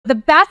The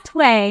best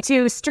way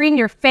to stream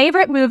your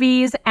favorite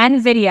movies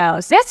and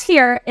videos. This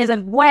here is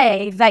a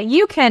way that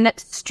you can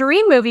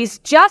stream movies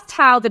just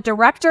how the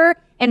director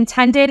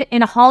intended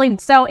in Hollywood.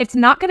 So it's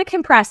not going to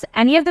compress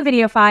any of the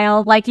video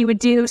file like you would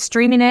do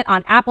streaming it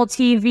on Apple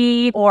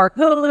TV or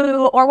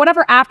Hulu or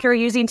whatever app you're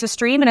using to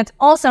stream. And it's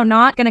also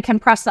not going to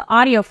compress the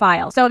audio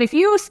file. So if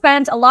you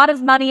spent a lot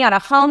of money on a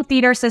home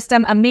theater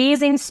system,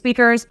 amazing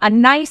speakers, a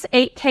nice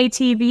 8K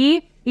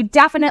TV, you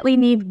definitely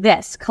need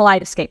this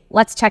Kaleidescape.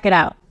 Let's check it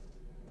out.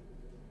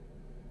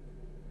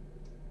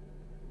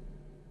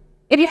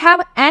 If you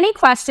have any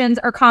questions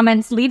or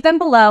comments, leave them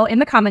below in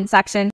the comment section.